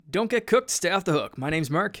Don't get cooked, stay off the hook. My name's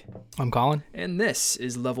Mark. I'm Colin. And this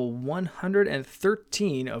is level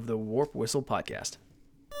 113 of the Warp Whistle podcast.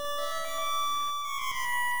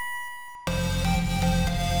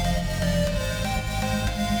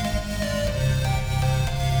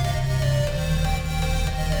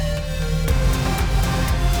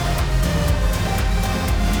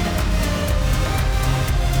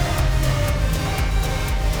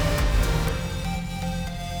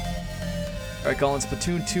 Alright, Colin,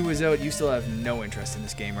 Splatoon 2 is out. You still have no interest in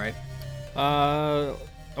this game, right? I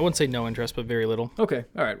wouldn't say no interest, but very little. Okay,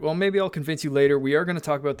 alright. Well, maybe I'll convince you later. We are going to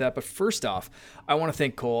talk about that, but first off, I want to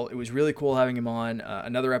thank Cole. It was really cool having him on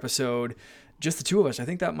another episode. Just the two of us. I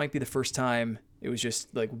think that might be the first time it was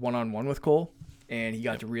just like one-on-one with Cole, and he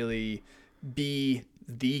got to really be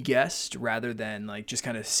the guest rather than like just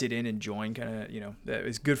kind of sit in and join, kind of, you know, it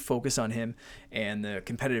was good focus on him and the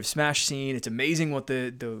competitive Smash scene. It's amazing what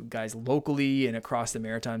the guys locally and across the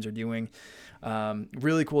Maritimes are doing.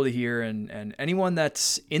 Really cool to hear. And anyone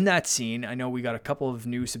that's in that scene, I know we got a couple of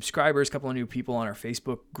new subscribers, a couple of new people on our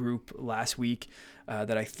Facebook group last week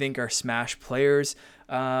that I think are Smash players.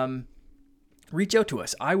 Reach out to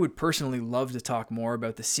us. I would personally love to talk more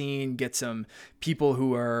about the scene, get some people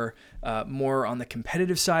who are more on the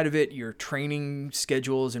competitive side of it, your training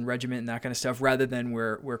schedules and regiment and that kind of stuff, rather than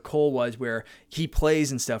where Cole was, where he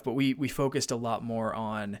plays and stuff. But we focused a lot more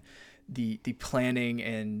on the planning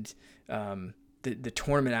and the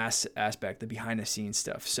tournament aspect, the behind the scenes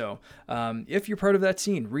stuff. So if you're part of that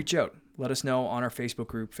scene, reach out. Let us know on our Facebook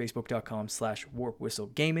group,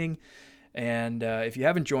 facebook.com/warpwhistlegaming. And if you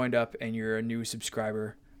haven't joined up and you're a new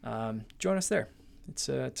subscriber, join us there. It's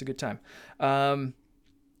a good time.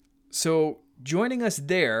 So joining us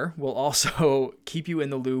there will also keep you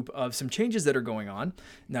in the loop of some changes that are going on.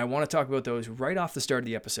 Now, I want to talk about those right off the start of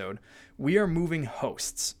the episode. We are moving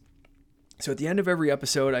hosts. So at the end of every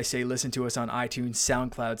episode, I say, listen to us on iTunes,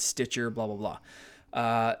 SoundCloud, Stitcher, blah, blah, blah.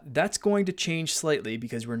 That's going to change slightly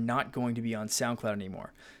because we're not going to be on SoundCloud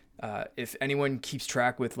anymore. If anyone keeps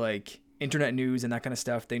track with like internet news and that kind of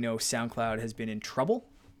stuff, they know SoundCloud has been in trouble,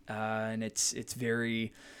 and it's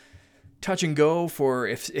very touch and go for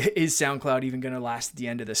is SoundCloud even going to last at the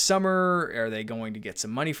end of the summer? Are they going to get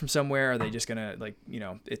some money from somewhere? Are they just going to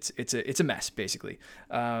it's a mess basically.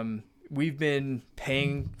 We've been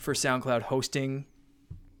paying for SoundCloud hosting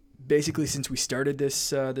basically since we started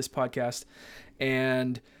this podcast,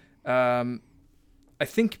 and I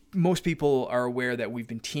think most people are aware that we've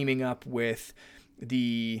been teaming up with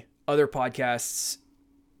the other podcasts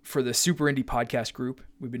for the Super Indie podcast group.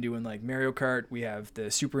 We've been doing like Mario Kart. We have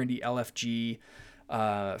the Super Indie LFG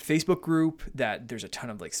Facebook group that there's a ton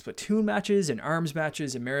of like Splatoon matches and ARMS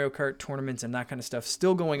matches and Mario Kart tournaments and that kind of stuff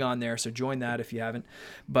still going on there. So join that if you haven't.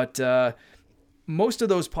 But most of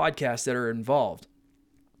those podcasts that are involved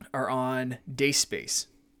are on Dayspace.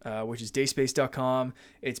 Which is dayspace.com.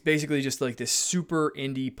 It's basically just like this super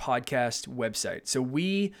indie podcast website. So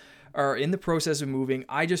we are in the process of moving.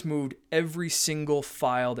 I just moved every single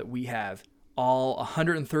file that we have, all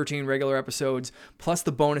 113 regular episodes, plus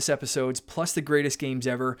the bonus episodes, plus the greatest games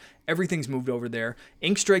ever. Everything's moved over there.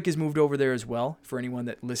 Inkstrike is moved over there as well for anyone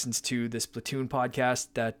that listens to this Splatoon podcast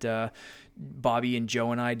that Bobby and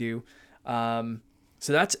Joe and I do.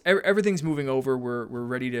 So that's everything's moving over. We're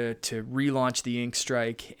ready to relaunch the Ink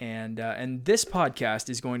Strike, and this podcast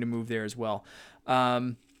is going to move there as well.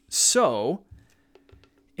 So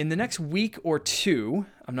in the next week or two,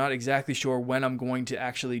 I'm not exactly sure when I'm going to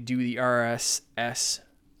actually do the RSS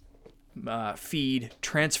feed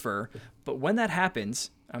transfer, but when that happens,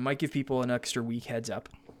 I might give people an extra week heads up.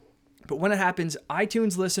 But when it happens,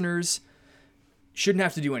 iTunes listeners shouldn't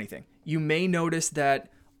have to do anything. You may notice that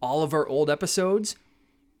all of our old episodes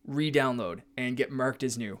re-download and get marked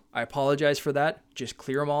as new. I apologize for that. Just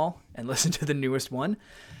clear them all and listen to the newest one.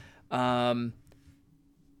 But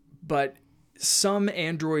some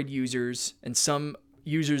Android users and some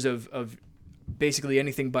users of basically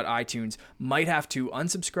anything but iTunes might have to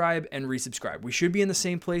unsubscribe and resubscribe. We should be in the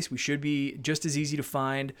same place. We should be just as easy to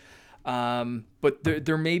find. But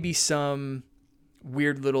there may be some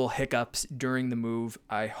weird little hiccups during the move.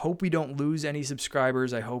 I hope we don't lose any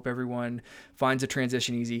subscribers. I hope everyone finds the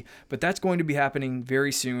transition easy, but that's going to be happening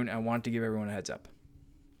very soon. I want to give everyone a heads up.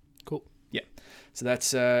 Cool. Yeah. So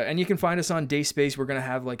that's, and you can find us on Dayspace. We're going to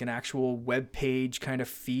have like an actual web page kind of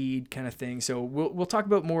feed kind of thing. So we'll talk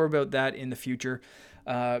about more about that in the future.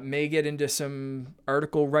 May get into some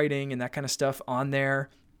article writing and that kind of stuff on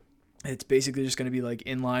there. It's basically just going to be like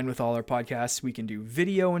in line with all our podcasts. We can do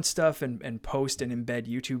video and stuff and post and embed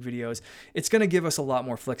YouTube videos. It's going to give us a lot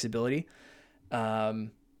more flexibility.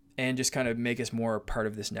 and just kind of make us more part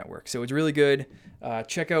of this network. So it's really good.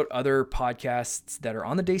 Check out other podcasts that are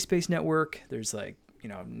on the Dayspace network. There's like,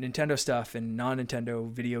 Nintendo stuff and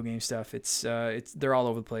non-Nintendo video game stuff. They're all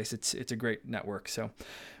over the place. It's a great network. So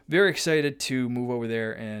very excited to move over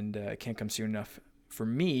there, and it can't come soon enough for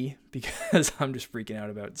me because I'm just freaking out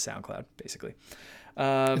about SoundCloud basically.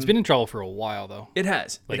 It's been in trouble for a while though. It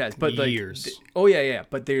has, but years.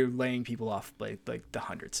 But they're laying people off like the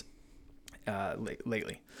hundreds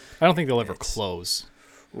lately. I don't think they'll ever close.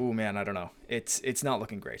 Oh man, I don't know. It's not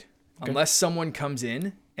looking great. Okay. Unless someone comes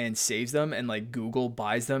in and saves them, and like Google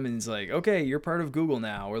buys them and is like, okay, you're part of Google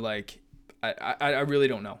now, or like, I really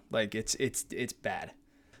don't know. Like it's bad.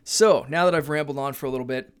 So now that I've rambled on for a little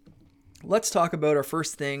bit, let's talk about our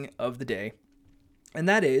first thing of the day, and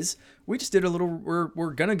that is we just did a little.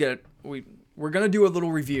 We're gonna do a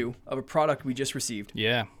little review of a product we just received.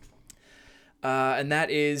 Yeah. And that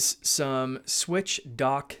is some Switch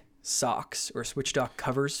dock socks or Switch dock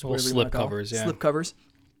covers. Well, slip covers, yeah. Slip covers.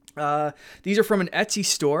 These are from an Etsy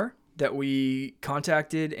store that we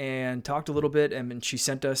contacted and talked a little bit, and she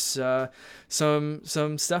sent us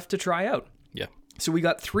some stuff to try out. Yeah. So we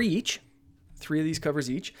got 3 of these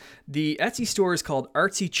covers each. The Etsy store is called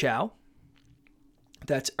Artsy Chow.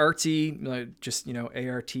 That's Artsy, just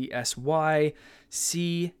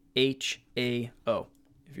ArtsyChao.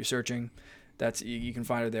 If you're searching, you can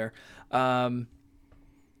find her there. And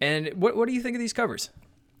what do you think of these covers?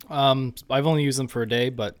 I've only used them for a day,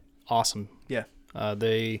 but awesome. Yeah.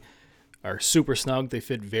 They are super snug. They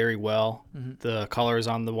fit very well. Mm-hmm. The colors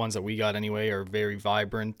on the ones that we got anyway are very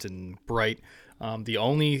vibrant and bright. The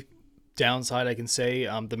only downside I can say,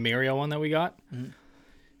 the Mario one that we got, mm-hmm.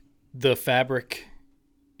 the fabric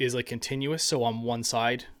is like continuous. So on one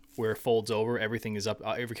side where it folds over, everything is up.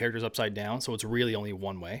 Every character is upside down. So it's really only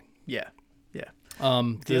one way. Yeah. Yeah.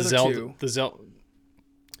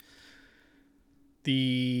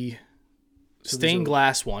 The stained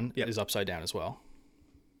glass one is upside down as well.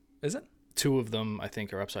 Is it? 2 of them, I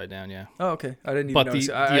think, are upside down, yeah. Oh, okay. I didn't even notice.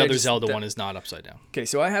 The other Zelda one is not upside down. Okay,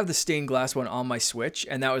 so I have the stained glass one on my Switch,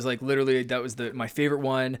 and that was like literally, my favorite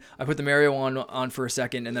one. I put the Mario one on for a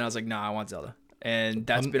second, and then I was like, nah, I want Zelda. And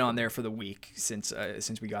that's been on there for the week since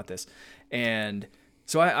we got this. And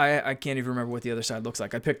so I can't even remember what the other side looks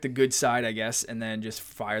like. I picked the good side, I guess, and then just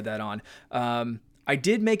fired that on. I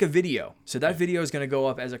did make a video, so that video is going to go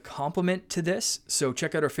up as a complement to this. So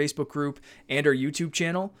check out our Facebook group and our YouTube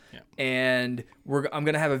channel, and I'm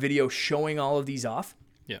going to have a video showing all of these off,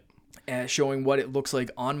 and showing what it looks like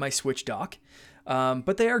on my Switch dock.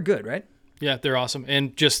 But they are good, right? Yeah, they're awesome,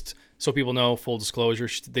 and just so people know, full disclosure,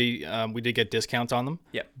 we did get discounts on them.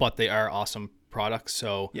 Yeah, but they are awesome products.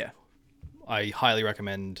 So yeah, I highly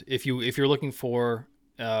recommend if you're looking for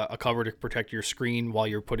a cover to protect your screen while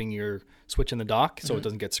you're putting your Switch in the dock so it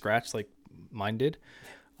doesn't get scratched like mine did.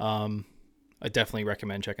 I definitely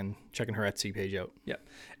recommend checking her Etsy page out. Yeah.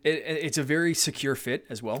 It's a very secure fit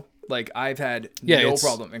as well. Like I've had no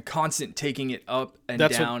problem and constant taking it up and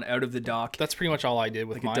down out of the dock. That's pretty much all I did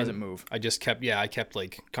with mine. It doesn't move. I just kept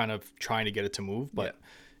like kind of trying to get it to move, but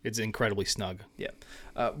it's incredibly snug. Yeah.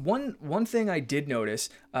 One thing I did notice,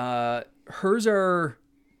 hers are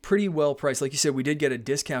pretty well priced. Like you said, we did get a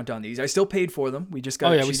discount on these. I still paid for them. We just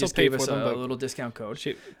got. We still gave us a little discount code.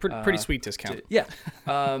 Pretty sweet discount. Yeah.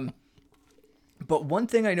 But one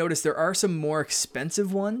thing I noticed, there are some more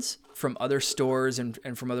expensive ones from other stores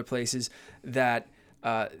and from other places that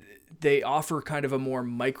they offer kind of a more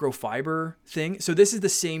microfiber thing. So this is the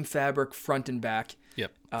same fabric front and back.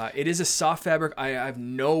 Yep. It is a soft fabric. I have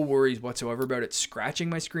no worries whatsoever about it scratching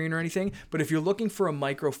my screen or anything. But if you're looking for a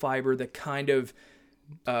microfiber that kind of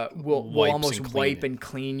will almost wipe and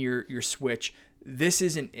clean your Switch, this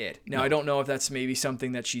isn't it. Now, no. I don't know if that's maybe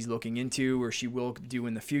something that she's looking into or she will do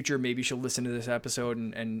in the future. Maybe she'll listen to this episode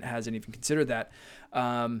and hasn't even considered that.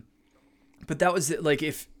 But that was it. Like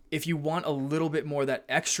if you want a little bit more that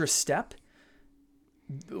extra step,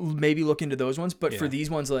 maybe look into those ones. But for these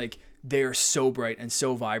ones, like they are so bright and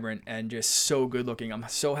so vibrant and just so good looking. I'm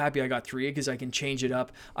so happy I got 3 because I can change it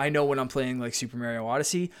up. I know when I'm playing like Super Mario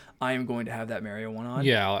Odyssey, I am going to have that Mario one on.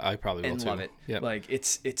 Yeah, I probably will and too. Love it. Yep. Like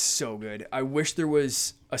it's so good. I wish there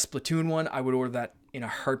was a Splatoon one. I would order that in a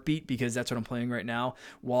heartbeat because that's what I'm playing right now.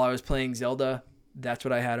 While I was playing Zelda, that's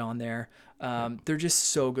what I had on there. They're just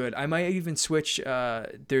so good. I might even switch.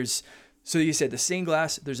 So you said the stained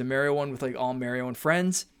glass. There's a Mario one with like all Mario and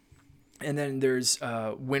friends. And then there's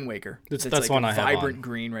Wind Waker. That's like one I have on. Vibrant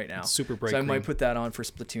green right now. It's super bright. So I green. might put that on for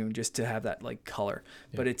Splatoon just to have that like color.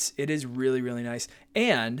 Yeah. But it is really, really nice.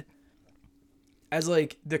 And as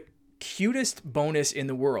like the cutest bonus in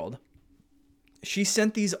the world, she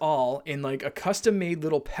sent these all in like a custom made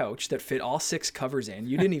little pouch that fit all 6 covers in.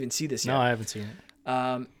 You didn't even see this yet. No, I haven't seen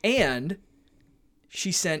it. And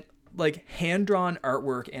she sent like hand-drawn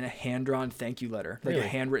artwork and a hand-drawn thank you letter, like Really? a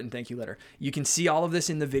handwritten thank you letter. You can see all of this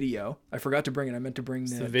in the video. I forgot to bring it. I meant to bring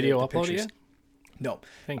the video the uploaded pictures. yet? No.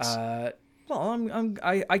 Thanks. Well,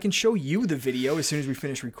 I can show you the video as soon as we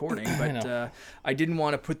finish recording, but I didn't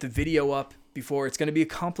want to put the video up before. It's going to be a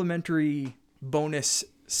complimentary bonus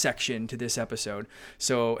section to this episode.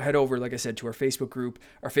 So head over, like I said, to our Facebook group,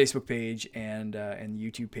 our Facebook page, and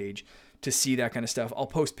YouTube page to see that kind of stuff. I'll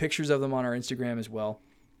post pictures of them on our Instagram as well.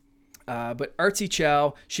 But Artsy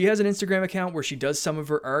Chow, she has an Instagram account where she does some of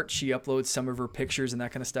her art. She uploads some of her pictures and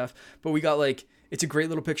that kind of stuff. But we got like, it's a great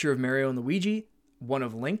little picture of Mario and Luigi, one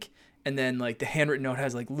of Link, and then like the handwritten note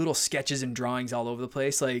has like little sketches and drawings all over the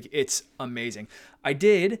place. Like, it's amazing. I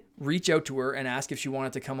did reach out to her and ask if she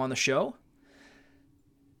wanted to come on the show.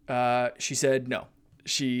 She said no.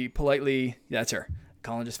 She politely, that's her.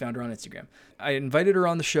 Colin just found her on Instagram. I invited her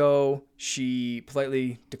on the show. She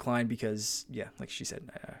politely declined because, yeah, like she said,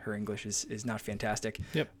 her English is not fantastic.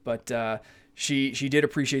 Yep. But she did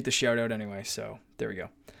appreciate the shout out anyway. So there we go.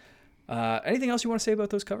 Anything else you want to say about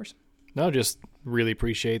those covers? No, just really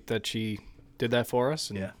appreciate that she did that for us.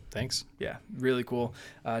 And Yeah. Thanks. Yeah, really cool.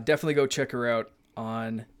 Definitely go check her out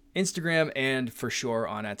on Instagram and for sure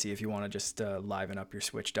on Etsy if you want to just liven up your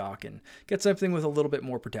Switch dock and get something with a little bit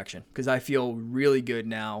more protection, because I feel really good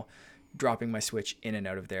now dropping my Switch in and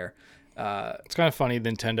out of there. It's kind of funny.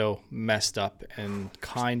 Nintendo messed up and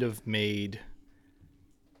kind of made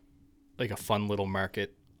like a fun little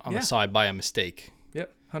market on the side by a mistake.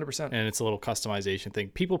 Yep, 100%. And it's a little customization thing.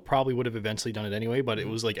 People probably would have eventually done it anyway, but it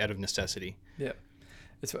was like out of necessity. Yeah.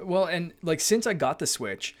 Well, and like since I got the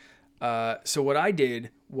Switch, so what I did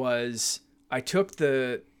was I took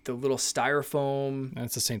the little styrofoam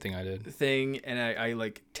That's the same thing I did. thing and I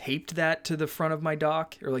like taped that to the front of my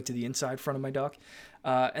dock, or like to the inside front of my dock.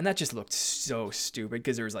 And that just looked so stupid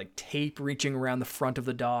because there was like tape reaching around the front of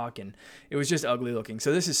the dock and it was just ugly looking.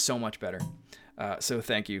 So this is so much better. So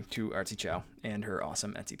thank you to Artsy Chow and her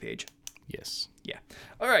awesome Etsy page. Yes. Yeah.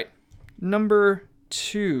 All right. Number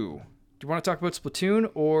 2. Do you want to talk about Splatoon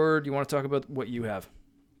or do you want to talk about what you have?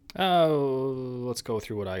 Oh, let's go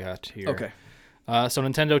through what I got here. Okay. So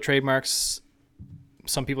Nintendo trademarks,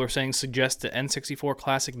 some people are saying, suggest the N64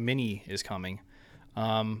 Classic Mini is coming.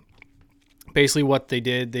 Basically what they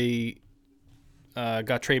did, they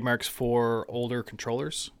got trademarks for older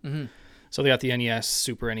controllers. Mm-hmm. So they got the NES,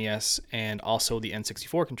 Super NES, and also the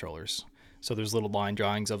N64 controllers. So there's little line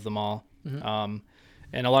drawings of them all. Mm-hmm.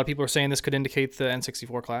 And a lot of people are saying this could indicate the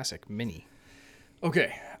N64 Classic Mini.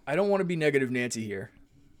 Okay. I don't want to be negative Nancy here.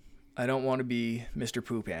 I don't want to be Mr.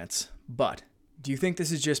 Poo Pants, but do you think this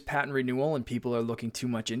is just patent renewal and people are looking too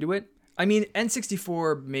much into it? I mean,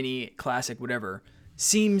 N64 Mini, Classic, whatever,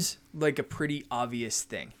 seems like a pretty obvious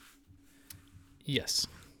thing. Yes.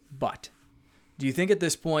 But do you think at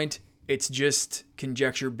this point it's just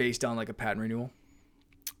conjecture based on like a patent renewal?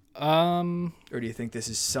 Or do you think this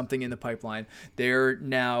is something in the pipeline? They're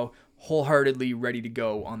now wholeheartedly ready to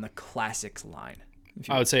go on the Classics line.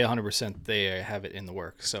 I would say 100% they have it in the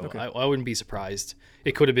works. So Okay. I wouldn't be surprised.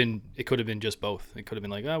 It could have been just both. It could have been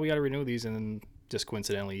like, oh, we got to renew these, and then just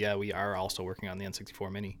coincidentally, yeah, we are also working on the N64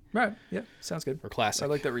 Mini. Right. Yeah. Sounds good. Or Classic. I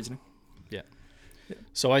like that reasoning. Yeah.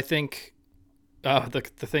 So I think the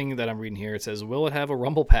thing that I'm reading here, it says, will it have a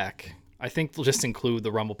Rumble Pack? I think they'll just include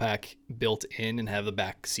the Rumble Pack built in and have the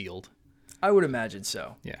back sealed. I would imagine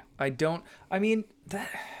so. Yeah. I mean, that's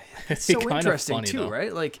It's so kind of interesting funny, too, though.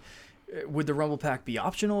 right? Like, would the Rumble Pack be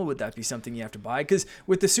optional? Would that be something you have to buy? Because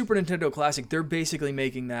with the Super Nintendo Classic, they're basically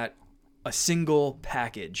making that a single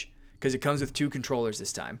package because it comes with 2 controllers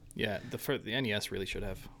this time. Yeah, the NES really should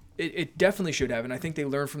have. It definitely should have, and I think they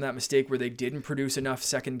learned from that mistake where they didn't produce enough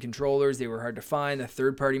second controllers. They were hard to find. The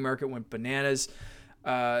third-party market went bananas.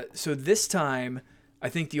 So this time, I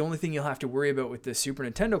think the only thing you'll have to worry about with the Super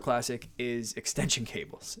Nintendo Classic is extension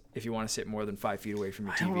cables if you want to sit more than 5 feet away from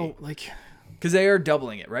your TV. I don't know, like, because they are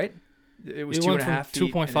doubling it, right? It was it 2.5 went from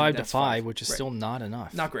feet, 2.5 to 5, 5, which is right. still not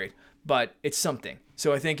enough. Not great, but it's something.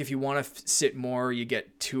 So I think if you want to sit more, you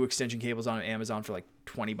get 2 extension cables on Amazon for like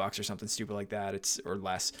 $20 or something stupid like that. Or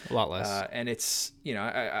less. A lot less. And it's,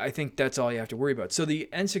 I think that's all you have to worry about. So the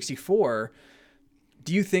N64,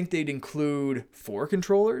 do you think they'd include 4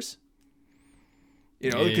 controllers?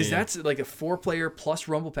 Because that's like a 4-player plus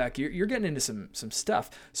Rumble Pack. You're getting into some stuff.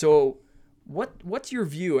 So what's your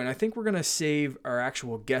view? And I think we're going to save our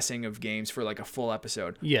actual guessing of games for like a full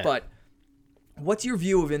episode. Yeah. But what's your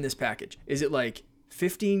view of in this package? Is it like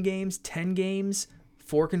 15 games, 10 games,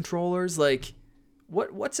 4 controllers? Like,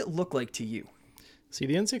 what's it look like to you? See,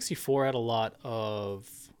 the N64 had a lot of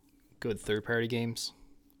good third-party games.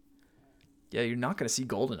 Yeah, you're not going to see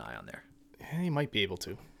GoldenEye on there. They might be able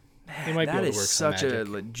to. They Man, might be that able to is work some such a magic.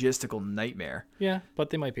 logistical nightmare. Yeah, but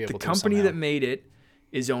they might be able The to company somehow. that made it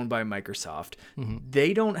is owned by Microsoft.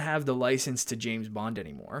 They don't have the license to James Bond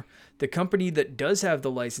anymore. The company that does have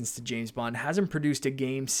the license to James Bond hasn't produced a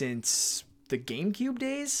game since the GameCube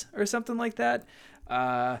days or something like that.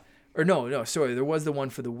 Or no, sorry, there was the one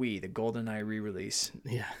for the Wii, the GoldenEye re-release.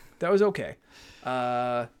 Yeah. That was okay.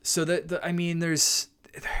 So I mean, that's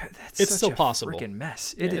It's such still a possible. freaking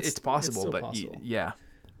mess. Yeah, It's possible, still but possible. yeah.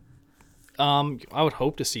 I would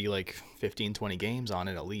hope to see like 15, 20 games on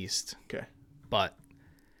it at least. Okay. But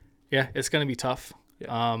yeah, it's going to be tough.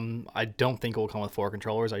 Yeah. I don't think it will come with 4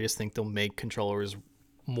 controllers. I just think they'll make controllers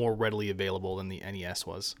more readily available than the NES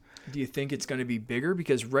was. Do you think it's going to be bigger?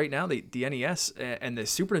 Because right now the NES and the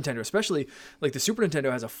Super Nintendo, especially like the Super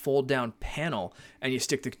Nintendo has a fold down panel and you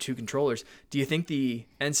stick the 2 controllers. Do you think the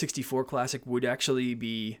N64 Classic would actually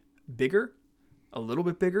be bigger? A little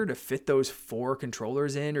bit bigger to fit those 4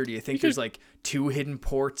 controllers in? Or do you think there's like 2 hidden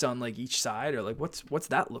ports on like each side? Or like what's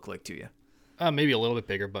that look like to you? Maybe a little bit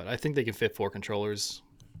bigger, but I think they can fit 4 controllers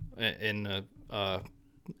in a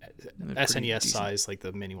SNES decent. size, like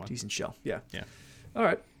the mini one. Decent shell. Yeah. Yeah. All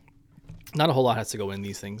right. Not a whole lot has to go in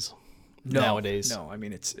these things nowadays. No, I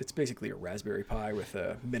mean it's basically a Raspberry Pi with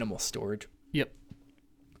minimal storage. Yep.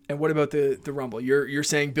 And what about the rumble? You're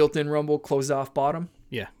saying built-in rumble, closed off bottom?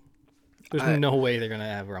 Yeah. There's no way they're gonna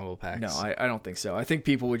have rumble packs. No, I don't think so. I think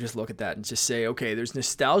people would just look at that and just say, okay, there's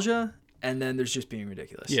nostalgia, and then there's just being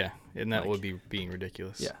ridiculous. Yeah, and that would be being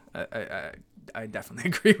ridiculous. Yeah, I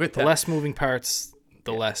definitely agree with The that. less moving parts,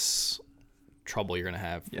 the less trouble you're gonna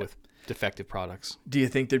have with defective products. Do you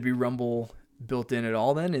think there'd be rumble built in at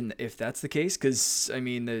all then? And if that's the case, because I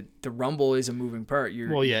mean the rumble is a moving part.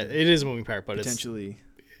 Well, yeah, it is a moving part, but potentially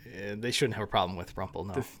they shouldn't have a problem with rumble.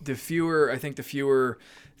 No, the fewer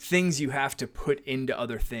things you have to put into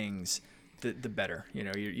other things, the better. You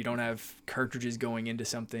know, you don't have cartridges going into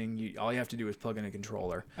something. All you have to do is plug in a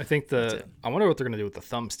controller. I think I wonder what they're gonna do with the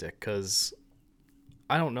thumbstick, because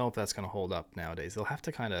I don't know if that's gonna hold up nowadays. They'll have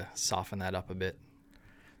to kind of soften that up a bit.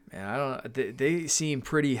 Man, I don't. They seem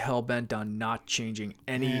pretty hell bent on not changing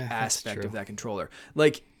any aspect of that controller.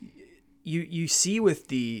 Like you see with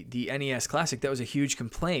the NES Classic, that was a huge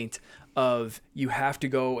complaint of you have to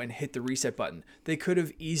go and hit the reset button. They could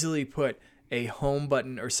have easily put a home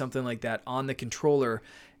button or something like that on the controller,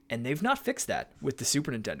 and they've not fixed that with the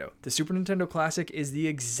Super Nintendo. The Super Nintendo Classic is the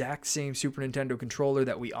exact same Super Nintendo controller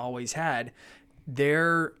that we always had.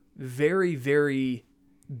 They're very, very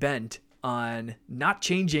bent on not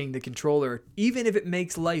changing the controller, even if it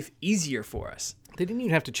makes life easier for us. They didn't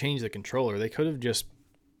even have to change the controller. They could have just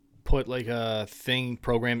put like a thing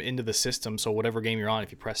programmed into the system, so whatever game you're on,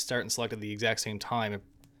 if you press start and select at the exact same time, it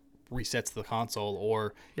resets the console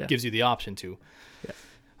or gives you the option to. Yeah.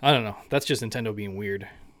 I don't know. That's just Nintendo being weird.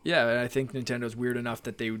 Yeah, and I think Nintendo's weird enough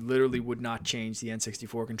that they literally would not change the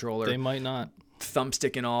N64 controller. They might not.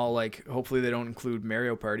 Thumbstick and all. Like, hopefully they don't include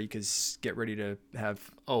Mario Party, because get ready to have...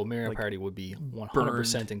 Oh, Mario Party would be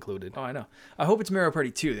 100% included. Oh, I know. I hope it's Mario Party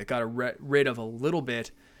 2 that got rid of a little bit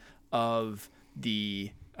of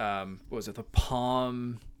the... what was it? The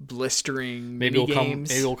palm blistering mini games.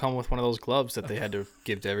 Maybe it'll come with one of those gloves that they had to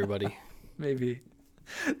give to everybody. Maybe.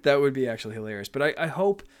 That would be actually hilarious. But I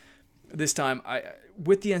hope this time,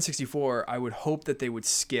 with the N64, I would hope that they would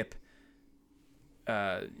skip,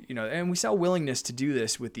 and we saw willingness to do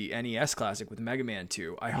this with the NES Classic with Mega Man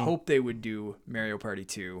 2. I hope they would do Mario Party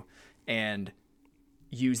 2 and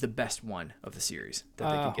use the best one of the series that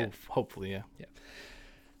they could get. Hopefully, yeah. Yeah.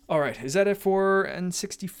 All right. Is that it for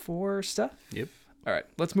N64 stuff? Yep. All right.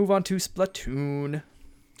 Let's move on to Splatoon.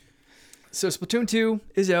 So Splatoon 2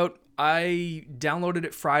 is out. I downloaded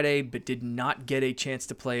it Friday, but did not get a chance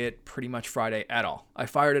to play it pretty much Friday at all. I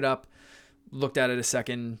fired it up, looked at it a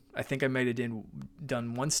second. I think I might have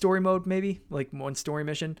done one story mode, maybe, like one story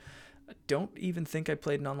mission. I don't even think I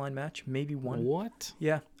played an online match. Maybe one. What?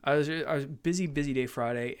 Yeah. I was busy day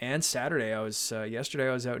Friday and Saturday. Yesterday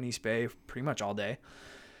I was out in East Bay pretty much all day.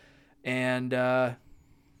 And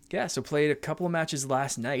so played a couple of matches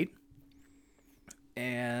last night.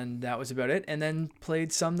 And that was about it. And then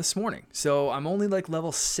played some this morning. So I'm only like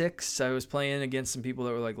level 6. I was playing against some people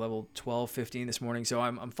that were like level 12, 15 this morning. So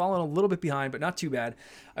I'm falling a little bit behind, but not too bad.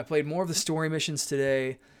 I played more of the story missions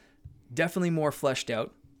today. Definitely more fleshed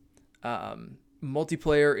out.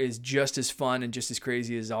 Multiplayer is just as fun and just as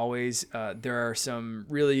crazy as always. There are some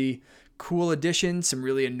really cool additions, some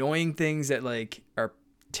really annoying things that like are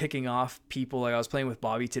ticking off people. Like I was playing with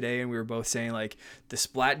Bobby today and we were both saying like the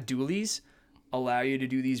splat dualies allow you to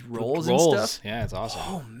do these rolls and Rolls. stuff. Yeah, it's awesome.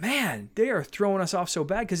 Oh man, they are throwing us off so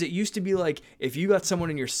bad because it used to be like if you got someone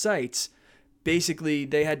in your sights, basically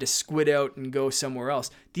they had to squid out and go somewhere else.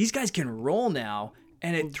 These guys can roll now,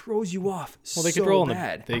 and it throws you off Well, they so could roll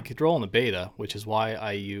bad. they could roll in the beta, which is why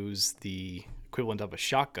I use the equivalent of a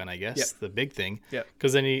shotgun, I guess, Yep. the big thing. Yep.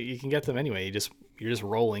 Because then you can get them anyway. You're just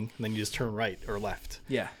rolling, and then you just turn right or left.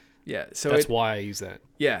 Yeah. So That's why I use that.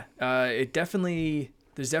 Yeah, there's definitely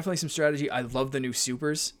some strategy. I love the new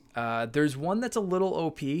supers. There's one that's a little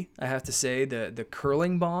OP, I have to say, the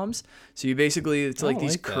curling bombs. So you basically, it's like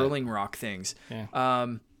these curling rock things. Yeah.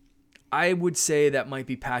 I would say that might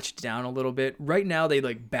be patched down a little bit. Right now they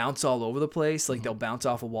like bounce all over the place. Like they'll bounce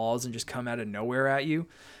off of walls and just come out of nowhere at you.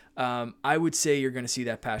 I would say you're going to see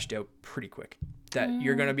that patched out pretty quick. That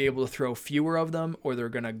you're going to be able to throw fewer of them, or they're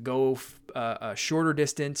going to go a shorter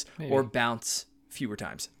distance, or bounce fewer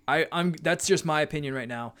times. That's just my opinion right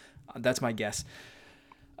now. That's my guess.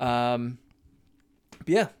 But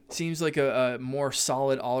yeah, seems like a more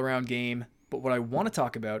solid all-around game. But what I want to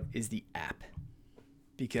talk about is the app,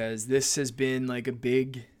 because this has been like a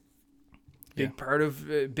big part of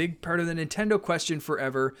the Nintendo question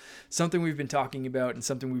forever. Something we've been talking about and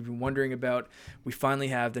something we've been wondering about. We finally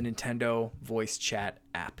have the Nintendo voice chat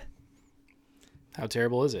app. How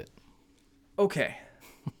terrible is it? Okay.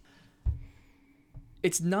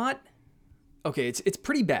 It's not okay. It's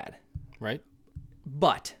pretty bad, Right?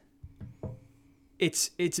 but it's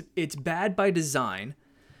bad by design,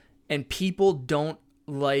 and people don't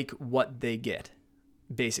like what they get.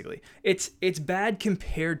 Basically, it's bad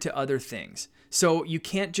compared to other things. So you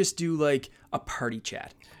can't just do like a party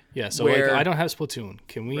chat. Yeah. So like, I don't have Splatoon.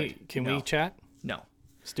 Can we No. we chat? No.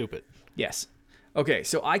 Stupid. Yes. Okay.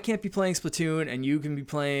 So I can't be playing Splatoon, and you can be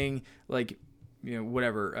playing like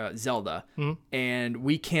whatever Zelda, and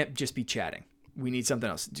we can't just be chatting. We need something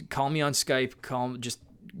else. Call me on Skype. Just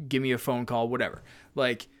give me a phone call. Whatever.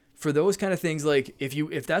 Like for those kind of things, like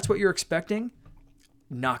if that's what you're expecting,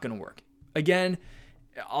 not gonna work. Again,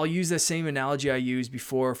 I'll use the same analogy I used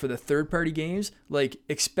before for the third-party games, like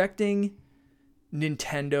expecting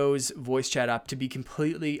Nintendo's voice chat app to be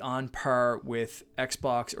completely on par with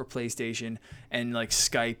Xbox or PlayStation and like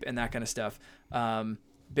Skype and that kind of stuff.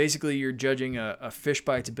 Basically, you're judging a fish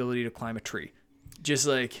by its ability to climb a tree. Just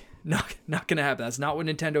like not gonna happen. That's not what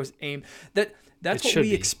Nintendo's aim. That's what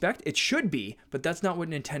we expect. It should be, but that's not what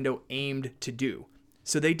Nintendo aimed to do.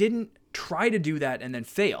 So they didn't try to do that and then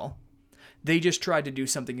fail. They just tried to do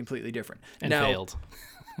something completely different. And failed.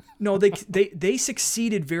 No, they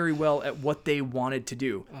succeeded very well at what they wanted to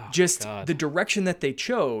do. The direction that they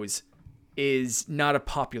chose is not a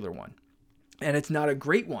popular one. And it's not a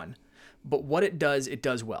great one. But what it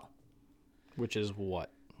does well. Which is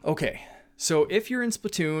what? Okay. So if you're in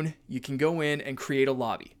Splatoon, you can go in and create a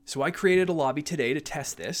lobby. So I created a lobby today to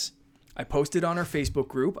test this. I posted on our Facebook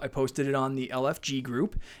group. I posted it on the LFG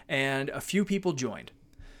group. And a few people joined.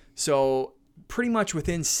 So pretty much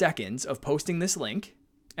within seconds of posting this link,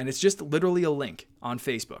 and it's just literally a link on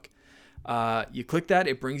Facebook, you click that,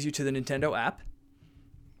 it brings you to the Nintendo app,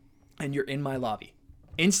 and you're in my lobby.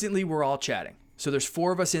 Instantly, we're all chatting. So there's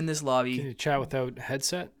 4 of us in this lobby. Can you chat without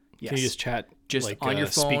headset? Yes. Can you just chat just like on your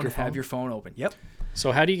phone, speakerphone? have your phone open. Yep.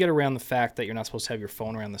 So how do you get around the fact that you're not supposed to have your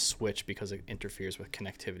phone around the Switch because it interferes with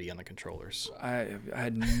connectivity on the controllers? I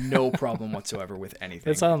had no problem whatsoever with anything.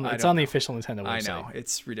 It's on the official Nintendo website. I know.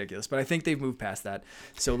 It's ridiculous. But I think they've moved past that.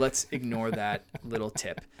 So let's ignore that little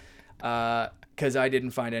tip. Because I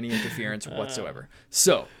didn't find any interference whatsoever.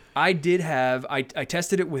 So I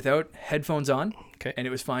tested it without headphones on. Okay. And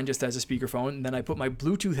it was fine just as a speakerphone. And then I put my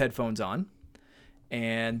Bluetooth headphones on.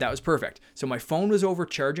 And that was perfect. So my phone was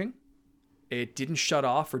overcharging. It didn't shut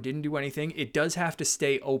off or didn't do anything. It does have to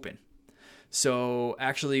stay open. So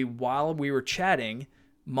actually, while we were chatting,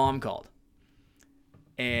 Mom called.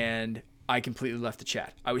 And I completely left the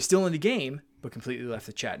chat. I was still in the game, but completely left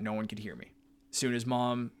the chat. No one could hear me. As soon as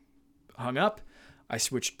Mom hung up, I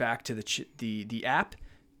switched back to the app,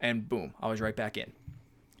 and boom, I was right back in.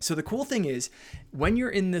 So the cool thing is, when you're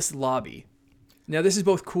in this lobby, now this is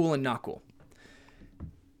both cool and not cool.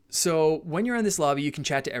 So when you're in this lobby, you can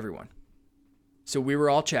chat to everyone. So we were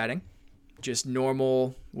all chatting, just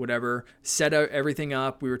normal, whatever, set out everything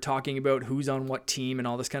up. We were talking about who's on what team and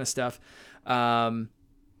all this kind of stuff. And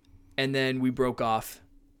then we broke off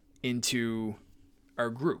into our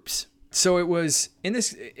groups. So it was in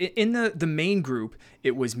the main group,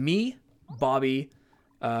 it was me, Bobby,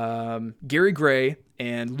 Gary Gray,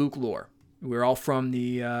 and Luke Lohr. We're all from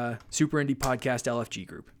the Super Indie Podcast LFG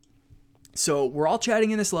group. So we're all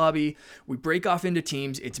chatting in this lobby. We break off into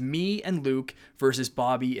teams. It's me and Luke versus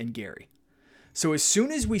Bobby and Gary. So as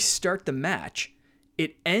soon as we start the match,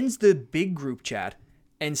 it ends the big group chat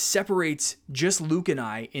and separates just Luke and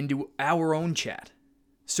I into our own chat.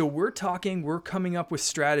 So we're talking, we're coming up with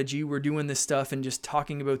strategy, we're doing this stuff and just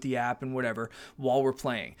talking about the app and whatever while we're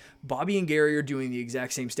playing. Bobby and Gary are doing the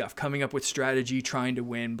exact same stuff, coming up with strategy, trying to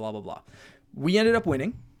win, blah, blah, blah. We ended up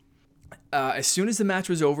winning. As soon as the match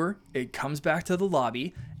was over, it comes back to the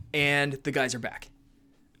lobby and the guys are back,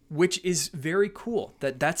 which is very cool.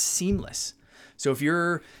 That's seamless. So if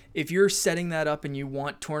you're setting that up and you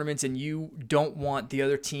want tournaments and you don't want the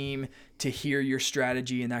other team to hear your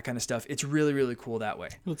strategy and that kind of stuff, it's really, really cool that way.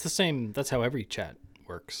 Well, it's the same. That's how every chat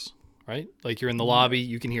works, right? Like you're in the lobby,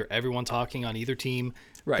 you can hear everyone talking on either team.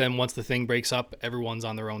 Right. Then once the thing breaks up, everyone's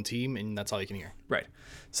on their own team, and that's all you can hear. Right.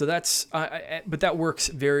 So that's, but that works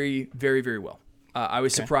very, very, very well. I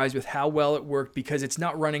was surprised with how well it worked because it's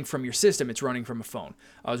not running from your system, it's running from a phone.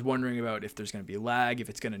 I was wondering about if there's going to be lag, if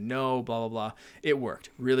it's going to know, blah, blah, blah. It worked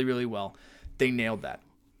really, really well. They nailed that.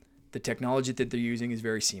 The technology that they're using is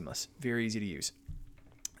very seamless, very easy to use.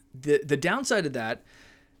 The downside of that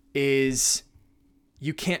is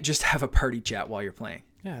you can't just have a party chat while you're playing.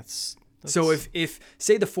 Yeah, that's... So if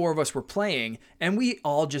say the four of us were playing and we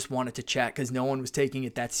all just wanted to chat because no one was taking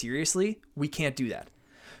it that seriously, we can't do that.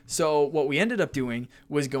 So what we ended up doing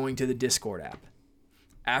was going to the Discord app.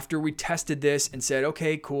 After we tested this and said,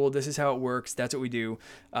 okay, cool, this is how it works, that's what we do,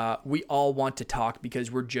 we all want to talk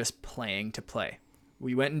because we're just playing to play.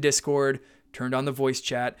 We went in Discord, turned on the voice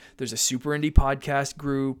chat. There's a Super Indie podcast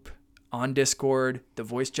group on Discord. The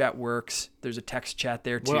voice chat works. There's a text chat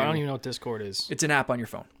there too. Well, I don't even know what Discord is. It's an app on your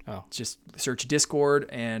phone. Oh. Just search Discord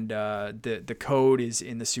and the code is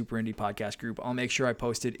in the Super Indie podcast group. I'll make sure I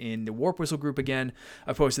post it in the Warp Whistle group again.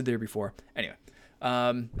 I posted there before. Anyway,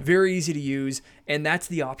 very easy to use. And that's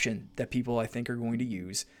the option that people I think are going to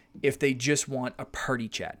use if they just want a party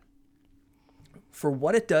chat. For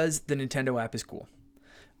what it does, the Nintendo app is cool.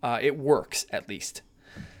 It works, at least.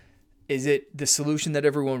 Is it the solution that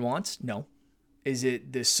everyone wants? No. Is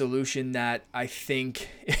it the solution that I think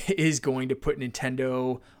is going to put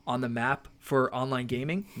Nintendo on the map for online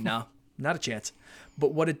gaming? No, not a chance.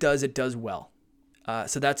 But what it does well.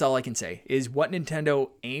 So that's all I can say. Is what Nintendo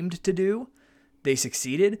aimed to do, they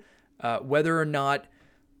succeeded. Whether or not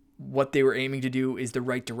what they were aiming to do is the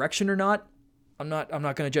right direction or not, I'm not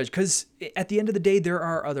going to judge, because at the end of the day, there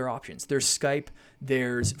are other options. There's Skype,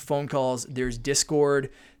 there's phone calls, there's Discord,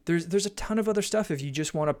 there's a ton of other stuff if you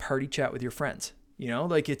just want to party chat with your friends. You know,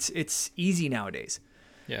 like it's easy nowadays.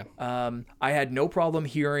 Yeah. I had no problem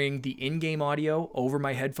hearing the in-game audio over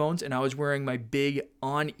my headphones, and I was wearing my big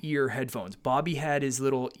on-ear headphones. Bobby had his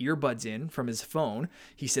little earbuds in from his phone.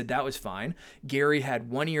 He said that was fine. Gary had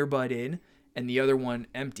one earbud in and the other one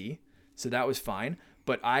empty, so that was fine.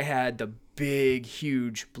 But I had the big,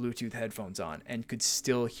 huge Bluetooth headphones on and could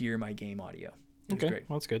still hear my game audio. It was great.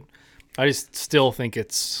 Well, that's good. I just still think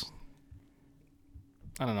it's,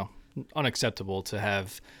 I don't know, unacceptable to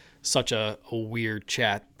have such a weird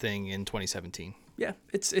chat thing in 2017. Yeah,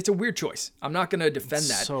 it's a weird choice. I'm not going to defend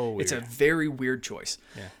that. So weird. It's a very weird choice.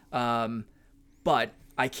 Yeah. But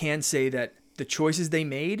I can say that the choices they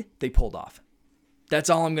made, they pulled off. That's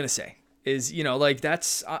all I'm going to say. Is, you know, like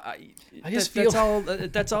that's that's all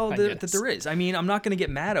that there is. I mean, I'm not going to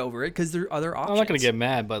get mad over it because there are other options. I'm not going to get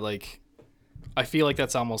mad, but like, I feel like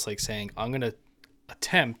that's almost like saying I'm going to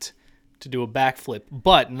attempt to do a backflip,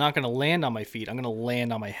 but I'm not going to land on my feet. I'm going to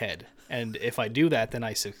land on my head, and if I do that, then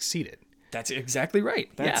I succeeded. That's exactly right.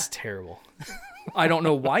 That's terrible. I don't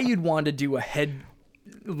know why you'd want to do a head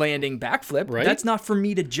landing backflip. Right? That's not for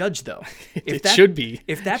me to judge, though. It should be.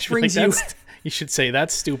 If that brings you. You should say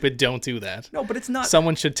that's stupid. Don't do that. No, but it's not.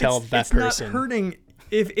 Someone should tell that person. It's not hurting.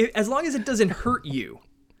 If as long as it doesn't hurt you,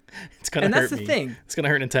 it's gonna hurt me. And that's the thing. It's gonna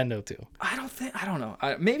hurt Nintendo too. I don't know.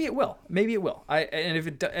 Maybe it will. And if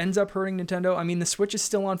it ends up hurting Nintendo, I mean, the Switch is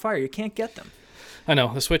still on fire. You can't get them. I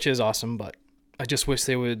know the Switch is awesome, but I just wish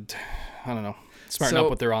they would. I don't know. Smarten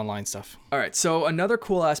up with their online stuff. All right. So another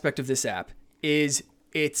cool aspect of this app is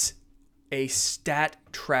it's a stat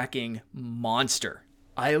tracking monster.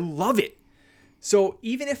 I love it. So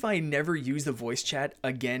even if I never use the voice chat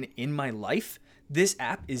again in my life, this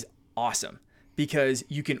app is awesome because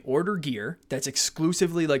you can order gear that's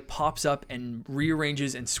exclusively like pops up and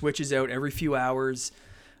rearranges and switches out every few hours,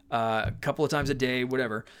 a couple of times a day,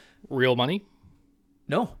 whatever. Real money?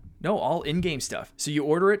 No, all in-game stuff. So you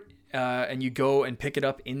order it and you go and pick it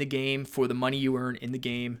up in the game for the money you earn in the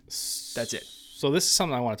game. That's it. So this is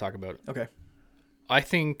something I want to talk about. Okay. I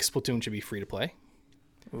think Splatoon should be free to play.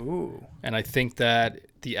 Ooh. And I think that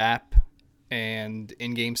the app and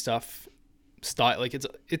in-game stuff, style, like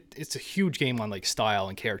it's a huge game on like style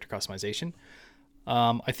and character customization.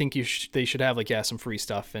 I think they should have like some free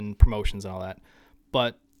stuff and promotions and all that,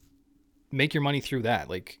 but make your money through that.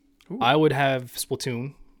 Like Ooh. I would have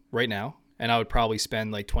Splatoon right now, and I would probably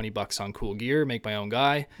spend like $20 on cool gear, make my own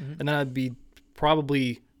guy, and then I'd be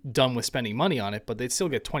probably done with spending money on it. But they'd still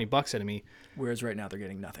get $20 out of me. Whereas right now they're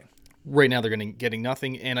getting nothing. Right now they're getting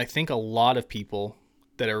nothing, and I think a lot of people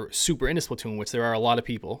that are super into Splatoon, which there are a lot of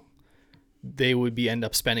people, they would end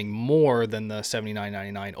up spending more than the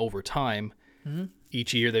 $79.99 over time.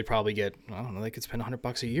 Each year they'd probably get, I don't know, they could spend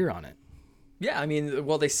 $100 a year on it. Yeah, I mean,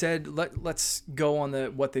 well, they said let's go on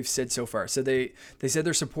what they've said so far. So they said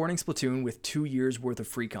they're supporting Splatoon with 2 years worth of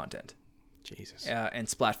free content. Jesus. And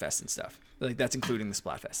Splatfest and stuff. Like that's including the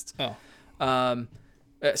Splatfests. Oh.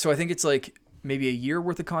 So I think it's like maybe a year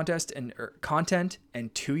worth of content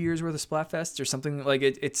and 2 years worth of Splatfests or something like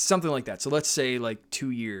it. It's something like that. So let's say like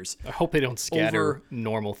 2 years. I hope they don't scatter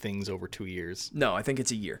normal things over 2 years. No, I think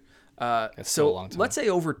it's a year. That's so a long time. Let's say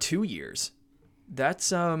over 2 years.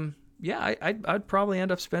 That's yeah, I'd probably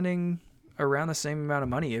end up spending around the same amount of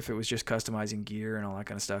money if it was just customizing gear and all that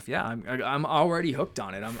kind of stuff. Yeah, I'm already hooked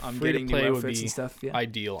on it. I'm getting new outfits and stuff. Yeah,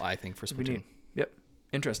 ideal, I think, for Splatoon. Yep,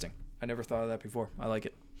 interesting. I never thought of that before. I like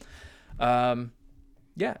it.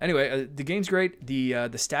 Yeah. Anyway, the game's great. The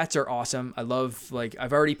stats are awesome. I love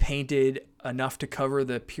I've already painted enough to cover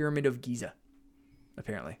the Pyramid of Giza.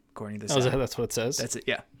 Apparently, according to this. Oh, that's what it says. That's it.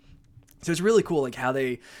 Yeah. So it's really cool, like how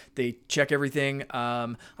they check everything.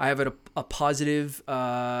 I have a positive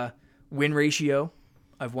win ratio.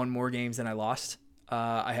 I've won more games than I lost.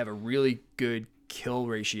 I have a really good kill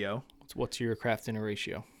ratio. What's your craft dinner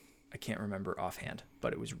ratio? I can't remember offhand,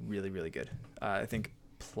 but it was really, really good. I think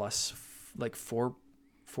plus like four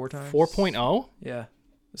times. 4.0? Yeah,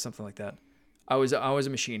 something like that. I was a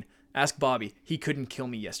machine. Ask Bobby. He couldn't kill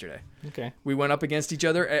me yesterday. Okay. We went up against each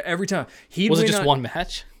other every time. Was it just one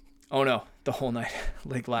match? Oh no, the whole night,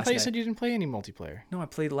 like last night. I thought you said you didn't play any multiplayer. No, I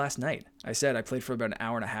played last night. I played for about an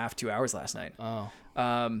hour and a half, 2 hours last night. Oh.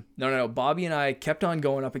 No. Bobby and I kept on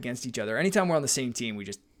going up against each other. Anytime we're on the same team, we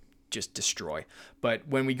just destroy. But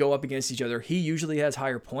when we go up against each other, he usually has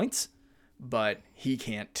higher points, but he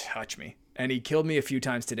can't touch me. And he killed me a few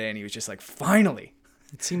times today, and he was just like, finally.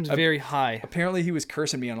 It seems very high. Apparently, he was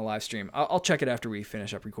cursing me on a live stream. I'll check it after we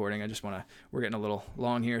finish up recording. We're getting a little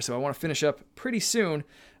long here, so I want to finish up pretty soon.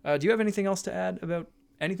 Do you have anything else to add about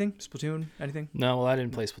anything? Splatoon? Anything? No, well, I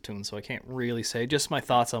didn't play Splatoon, so I can't really say. Just my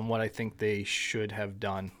thoughts on what I think they should have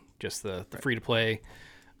done. Just the free-to-play,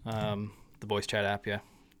 the voice chat app, yeah.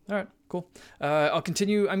 All right, cool. I'll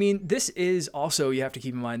continue. I mean, this is also, you have to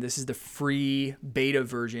keep in mind, this is the free beta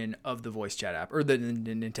version of the voice chat app, or the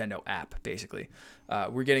Nintendo app, basically.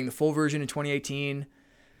 We're getting the full version in 2018.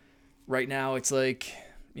 Right now, it's like,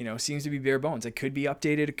 seems to be bare bones. It could be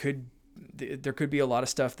updated. There could be a lot of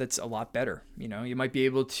stuff that's a lot better. You might be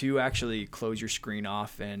able to actually close your screen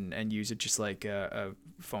off and use it just like a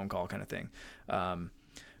phone call kind of thing.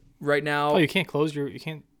 Right now, you can't close your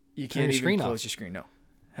even screen close off. your screen. No.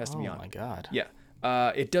 Has to be on. Oh my god. Yeah.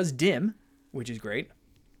 It does dim, which is great.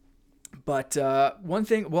 But one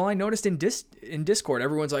thing, I noticed in Discord,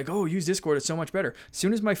 everyone's like, "Oh, use Discord; it's so much better." As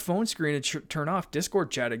soon as my phone screen would turn off,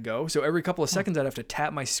 Discord chat would go. So every couple of seconds, I'd have to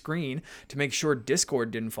tap my screen to make sure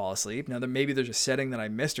Discord didn't fall asleep. Now, maybe there's a setting that I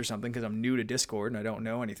missed or something because I'm new to Discord and I don't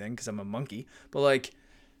know anything because I'm a monkey. But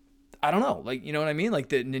I don't know. You know what I mean? Like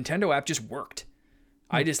the Nintendo app just worked.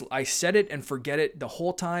 I set it and forget it the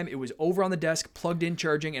whole time. It was over on the desk, plugged in,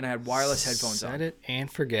 charging, and I had wireless headphones on. Set it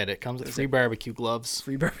and forget it. Comes with free barbecue gloves.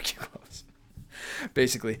 Free barbecue gloves.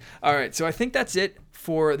 Basically. All right, so I think that's it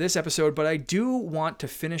for this episode, but I do want to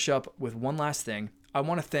finish up with one last thing. I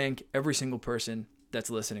want to thank every single person that's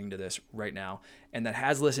listening to this right now and that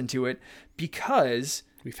has listened to it, because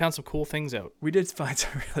we found some cool things out. We did find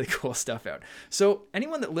some really cool stuff out. So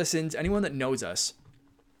anyone that listens, anyone that knows us,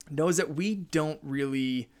 knows that we don't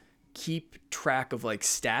really keep track of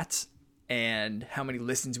stats and how many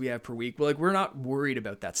listens we have per week. We're not worried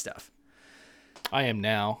about that stuff. I am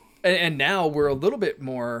now. And now we're a little bit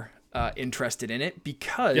more interested in it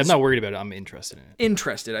because... Yeah, I'm not worried about it. I'm interested in it.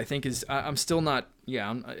 Interested, I think, is... I'm still not...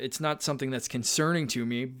 Yeah, it's not something that's concerning to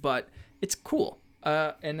me, but it's cool.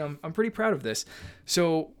 And I'm pretty proud of this.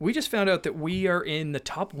 So we just found out that we are in the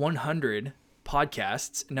top 100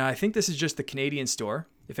 podcasts. Now, I think this is just the Canadian store.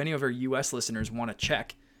 If any of our U.S. listeners want to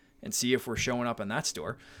check and see if we're showing up in that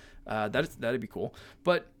store, that'd be cool.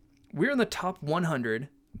 But we're in the top 100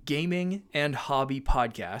 gaming and hobby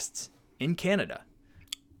podcasts in Canada,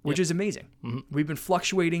 which is amazing. Mm-hmm. We've been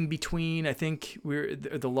fluctuating between, I think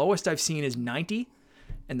the lowest I've seen is 90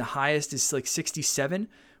 and the highest is 67.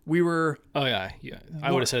 We were... Oh, yeah.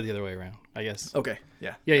 I would have said it the other way around. I guess. Okay.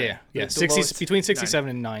 Yeah. Yeah. The 60 lowest, between 67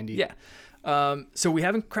 90. and 90. Yeah. So we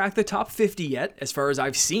haven't cracked the top 50 yet, as far as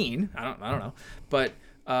I've seen. I don't know, but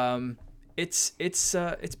it's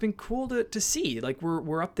been cool to see. Like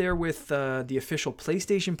we're up there with the official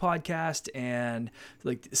PlayStation podcast and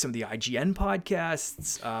like some of the IGN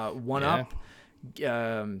podcasts, One Up,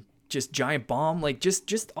 just Giant Bomb, like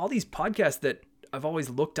just all these podcasts that I've always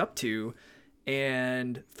looked up to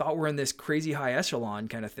and thought were in this crazy high echelon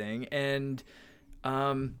kind of thing. And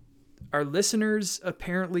our listeners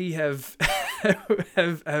apparently have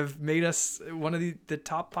have made us one of the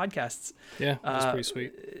top podcasts. Yeah, that's pretty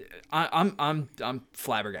sweet. I'm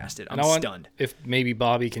flabbergasted. I'm stunned. If maybe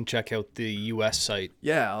Bobby can check out the US site.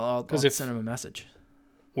 Yeah, I'll send him a message.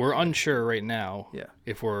 We're unsure right now. Yeah.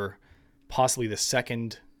 If we're possibly the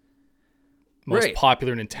second most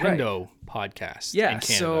popular Nintendo podcast. Yeah. In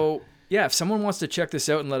Canada. So yeah, if someone wants to check this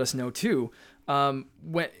out and let us know too,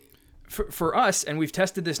 for us, and we've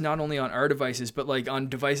tested this not only on our devices, but like on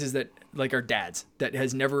devices that like our dad's that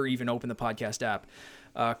has never even opened the podcast app.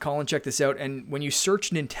 Call and check this out. And when you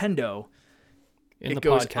search Nintendo, it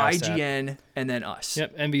goes IGN app. And then us.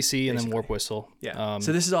 Yep, NBC basically. And then Warp Whistle. Yeah.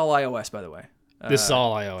 So this is all iOS, by the way. This is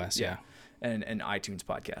all iOS, yeah. And iTunes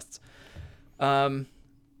podcasts.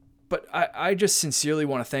 But I just sincerely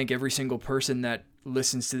want to thank every single person that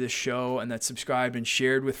listens to this show and that subscribed and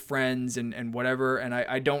shared with friends and whatever. And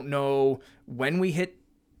I don't know when we hit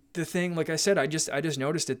the thing. Like I said, I just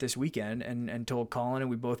noticed it this weekend and told Colin, and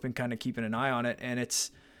we've both been kind of keeping an eye on it, and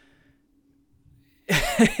it's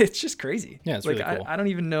just crazy. Yeah, it's like really cool. I don't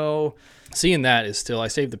even know. Seeing that is still, I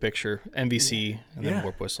saved the picture, NBC and then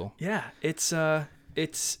Warp Whistle. Yeah, it's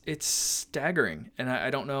staggering, and I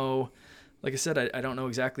don't know. Like I said, I don't know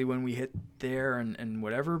exactly when we hit there and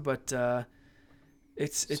whatever, but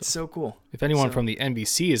it's so cool. If anyone from the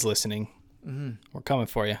NBC is listening, we're coming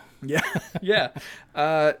for you. Yeah, yeah.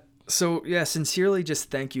 So yeah, sincerely, just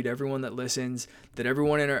thank you to everyone that listens, that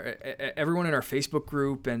everyone in our Facebook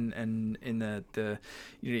group and in the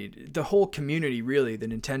whole community, really, the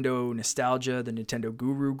Nintendo Nostalgia, the Nintendo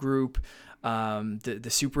Guru group, the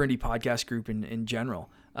Super Indie Podcast group in general.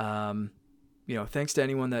 Thanks to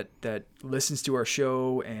anyone that listens to our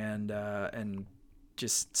show and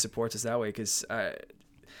just supports us that way, because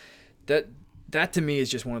that to me is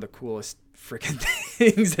just one of the coolest freaking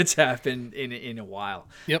things that's happened in a while.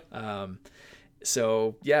 Yep.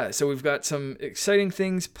 So we've got some exciting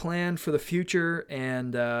things planned for the future,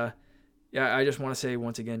 and I just want to say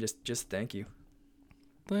once again, just thank you.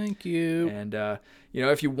 Thank you. And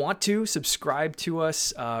if you want to subscribe to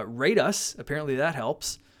us, rate us. Apparently that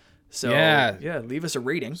helps. So leave us a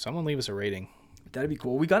rating. Someone leave us a rating. That'd be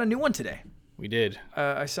cool. We got a new one today. We did.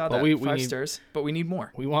 I saw that. We 5 stars, but we need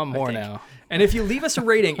more. We want more now. And if you leave us a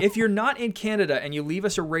rating, if you're not in Canada and you leave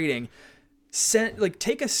us a rating,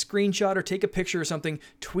 take a screenshot or take a picture or something,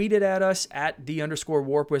 tweet it at us at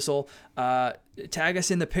 @the_warp whistle. Tag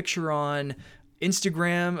us in the picture on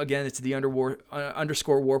Instagram. Again, it's the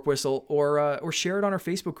 _warp whistle, or share it on our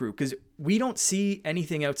Facebook group, because we don't see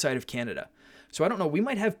anything outside of Canada. So I don't know. We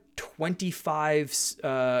might have 25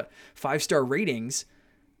 5-star ratings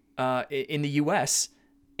in the U.S.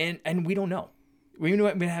 and we don't know. We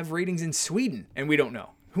might have ratings in Sweden and we don't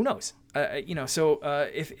know. Who knows? So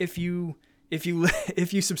if you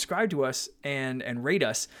subscribe to us and rate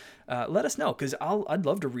us, let us know, because I'd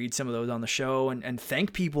love to read some of those on the show and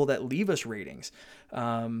thank people that leave us ratings.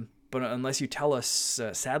 But unless you tell us,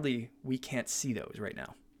 sadly, we can't see those right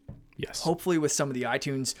now. Yes. Hopefully with some of the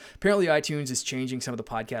iTunes. Apparently iTunes is changing some of the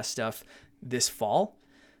podcast stuff this fall.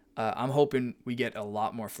 I'm hoping we get a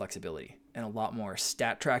lot more flexibility and a lot more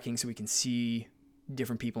stat tracking, so we can see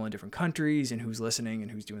different people in different countries and who's listening and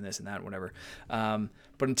who's doing this and that and whatever. But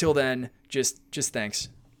until then, just thanks.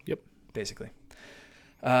 Yep. Basically.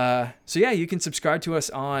 You can subscribe to us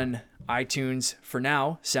on iTunes for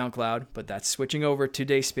now, SoundCloud, but that's switching over to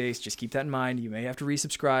Dayspace. Just keep that in mind. You may have to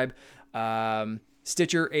resubscribe.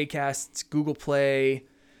 Stitcher, Acasts, Google Play,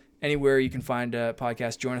 anywhere you can find a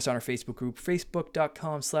podcast. Join us on our Facebook group,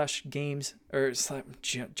 facebook.com/games,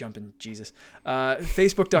 jumping, Jesus.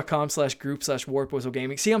 Facebook.com/group/Warp Whistle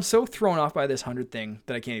Gaming. See, I'm so thrown off by this 100 thing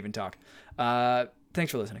that I can't even talk.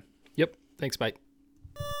 Thanks for listening. Yep. Thanks, bye.